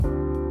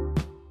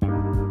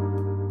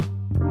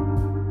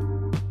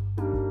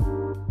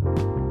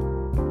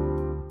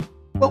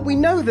Well, we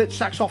know that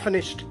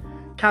saxophonist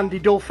Candy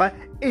Dulfer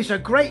is a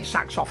great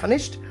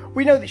saxophonist.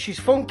 We know that she's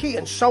funky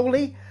and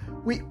soul-y.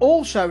 We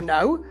also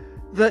know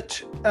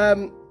that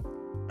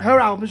her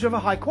albums are of a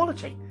high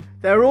quality.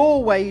 They're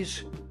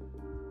always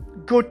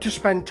good to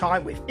spend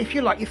time with, if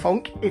you like your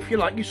funk, if you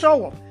like your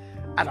soul.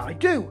 And I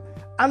do.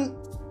 And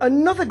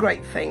another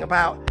great thing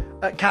about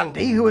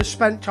Candy, who has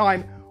spent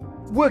time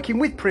working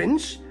with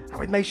Prince,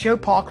 and with Maceo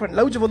Parker and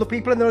loads of other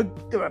people, and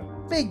there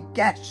are big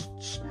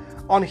guests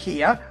on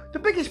here, the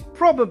biggest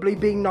probably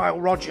being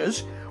Nile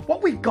Rodgers.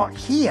 What we've got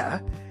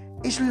here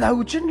is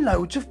loads and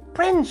loads of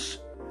Prince.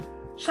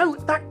 So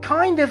that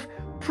kind of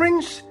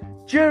Prince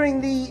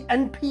during the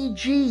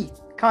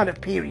NPG kind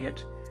of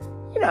period,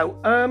 you know,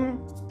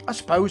 I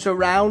suppose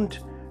around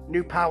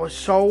New Power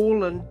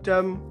Soul and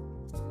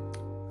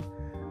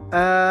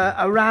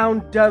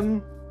around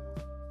I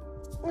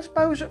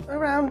suppose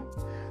around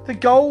the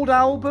Gold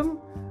album,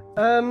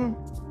 around,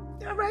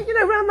 you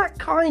know, around that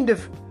kind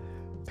of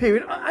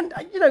period. And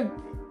you know,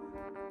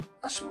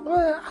 I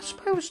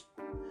suppose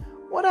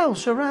what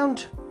else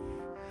around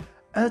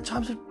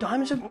times of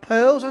Diamonds and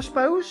Pearls, I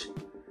suppose,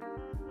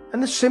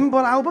 and the Symbol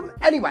album.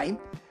 Anyway,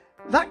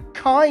 that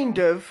kind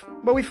of,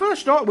 well, we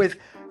first start with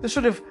the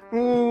sort of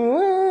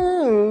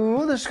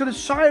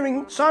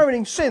sirening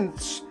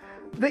synths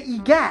that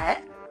you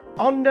get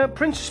on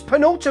Prince's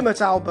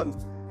penultimate album.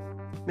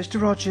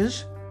 Mr.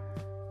 Rodgers,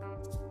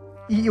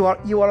 you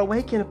are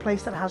awake in a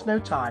place that has no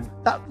time.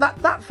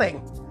 That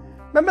thing.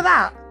 Remember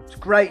that? It's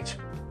great.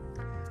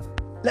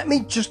 Let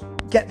me just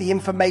get the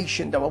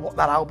information though of what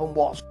that album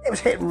was. It was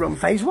Hit and Run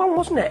Phase 1,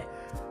 wasn't it?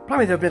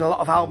 Probably there have been a lot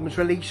of albums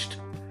released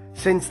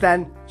since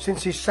then,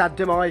 since his sad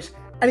demise.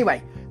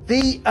 Anyway,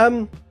 the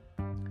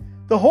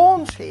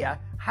horns here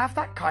have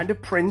that kind of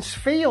Prince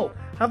feel,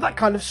 have that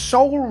kind of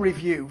soul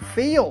review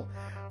feel.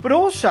 But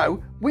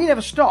also, We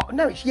Never Stop,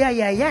 no, it's Yeah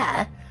Yeah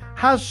Yeah,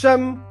 has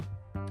a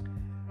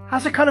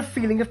kind of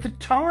feeling of the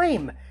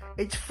time.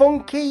 It's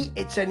funky,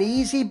 it's an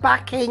easy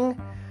backing,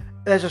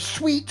 there's a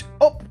sweet,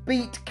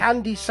 upbeat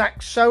Candy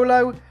sax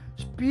solo.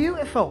 It's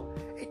beautiful.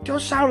 It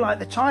does sound like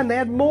the time. They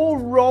had more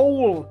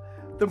roll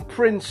than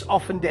Prince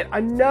often did. I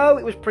know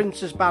it was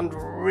Prince's band,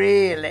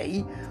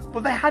 really,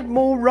 but they had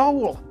more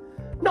roll.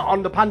 Not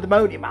on the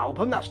Pandemonium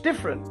album, that's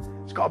different.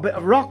 It's got a bit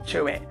of rock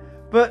to it.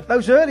 But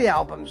those early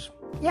albums,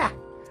 yeah,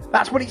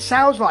 that's what it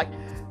sounds like.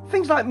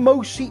 Things like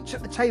Most Seats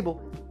at the Table,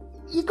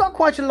 you've got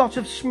quite a lot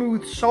of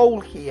smooth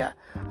soul here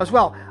as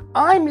well.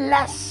 I'm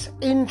less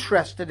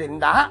interested in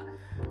that.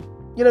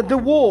 You know, The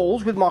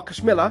Walls with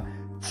Marcus Miller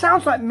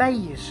sounds like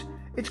Maze.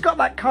 It's got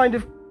that kind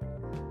of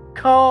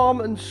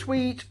calm and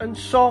sweet and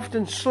soft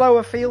and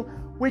slower feel,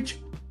 which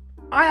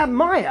I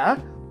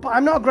admire, but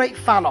I'm not a great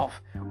fan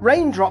of.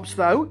 Raindrops,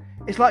 though,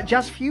 is like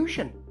jazz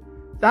fusion.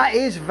 That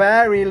is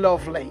very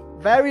lovely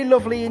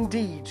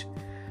indeed.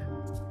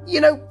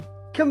 You know,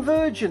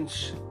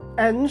 Convergence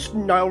ends.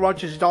 Nile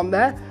Rodgers is on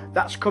there.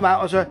 That's come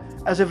out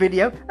as a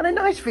video, and a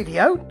nice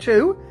video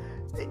too.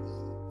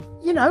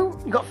 You know,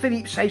 you got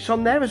Philippe Sace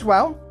on there as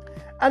well,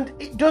 and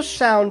it does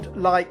sound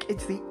like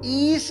it's the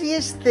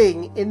easiest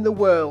thing in the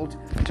world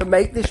to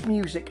make this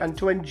music and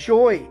to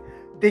enjoy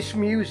this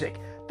music.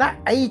 That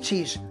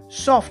 80s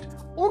soft,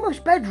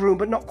 almost bedroom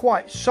but not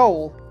quite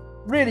soul,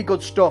 really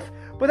good stuff.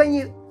 But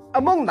then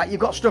among that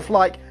you've got stuff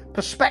like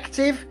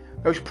Perspective,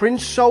 those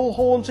Prince soul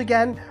horns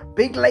again,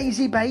 big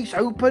lazy bass,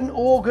 open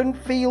organ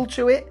feel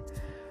to it,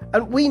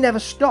 and We Never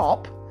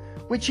Stop,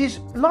 which is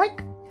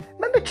like,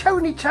 remember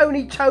Tony.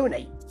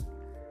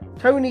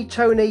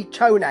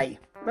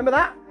 Remember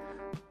that?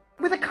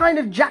 With a kind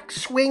of Jack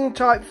Swing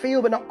type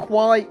feel, but not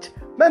quite.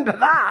 Remember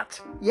that?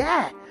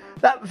 Yeah.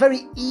 That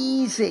very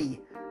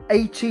easy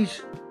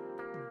 80s,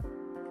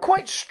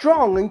 quite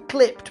strong and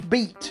clipped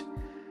beat.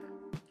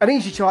 An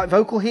easy type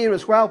vocal here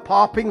as well,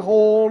 parping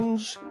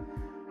horns.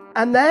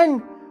 And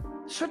then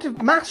sort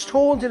of massed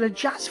horns in a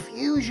jazz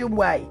fusion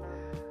way.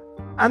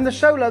 And the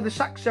solo, the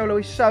sax solo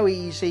is so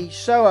easy,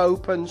 so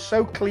open,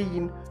 so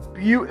clean,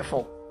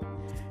 beautiful.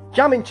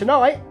 Jamming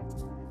Tonight,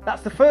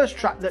 that's the first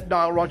track that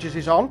Nile Rodgers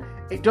is on.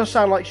 It does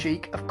sound like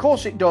Chic, of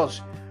course it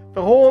does.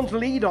 The horns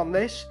lead on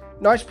this,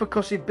 nice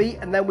percussive beat,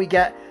 and then we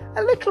get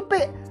a little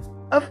bit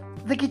of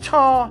the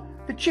guitar,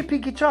 the chippy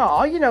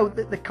guitar, you know,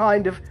 the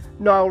kind of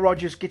Nile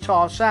Rodgers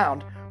guitar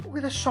sound, but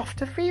with a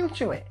softer feel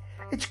to it.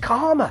 It's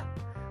calmer.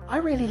 I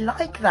really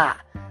like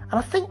that. And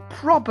I think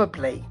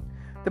probably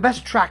the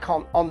best track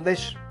on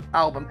this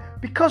album,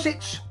 because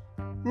it's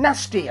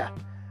nastier.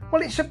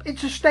 Well,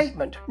 it's a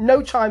statement.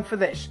 No time for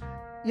this,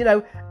 you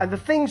know. And the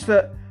things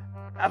that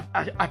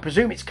I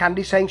presume it's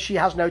Candy saying she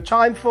has no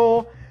time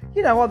for,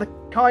 you know, are the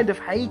kind of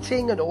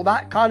hating and all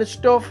that kind of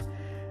stuff.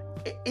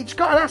 It's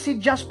got an acid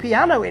jazz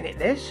piano in it.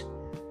 This,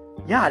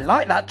 yeah, I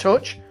like that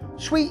touch.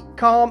 Sweet,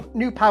 calm,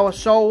 New Power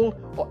Soul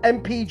or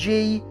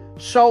MPG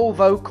soul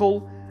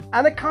vocal,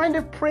 and a kind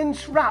of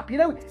Prince rap. You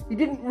know, he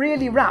didn't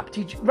really rap.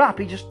 He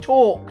just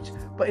talked,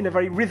 but in a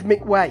very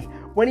rhythmic way.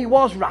 When he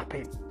was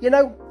rapping, you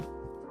know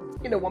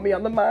want me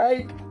on the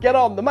mic, get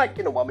on the mic,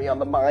 you know want me on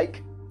the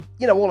mic,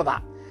 you know, all of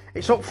that.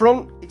 It's up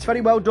front, it's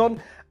very well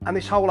done, and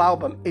this whole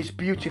album is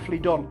beautifully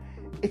done.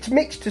 It's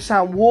mixed to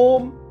sound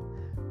warm.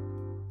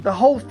 The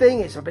whole thing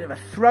is a bit of a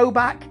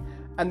throwback,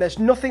 and there's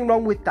nothing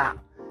wrong with that.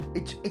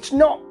 It's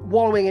not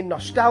wallowing in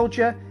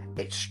nostalgia.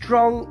 It's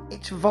strong,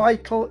 it's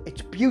vital,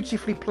 it's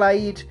beautifully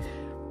played,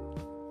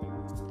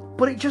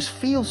 but it just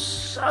feels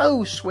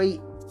so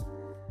sweet,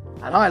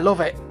 and I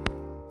love it.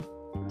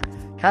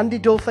 Candy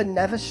Dulfer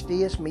never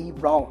steers me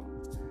wrong,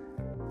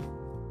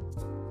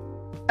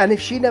 and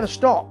if she never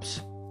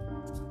stops,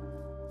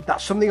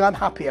 that's something I'm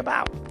happy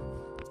about.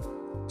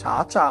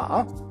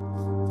 Ta-ta.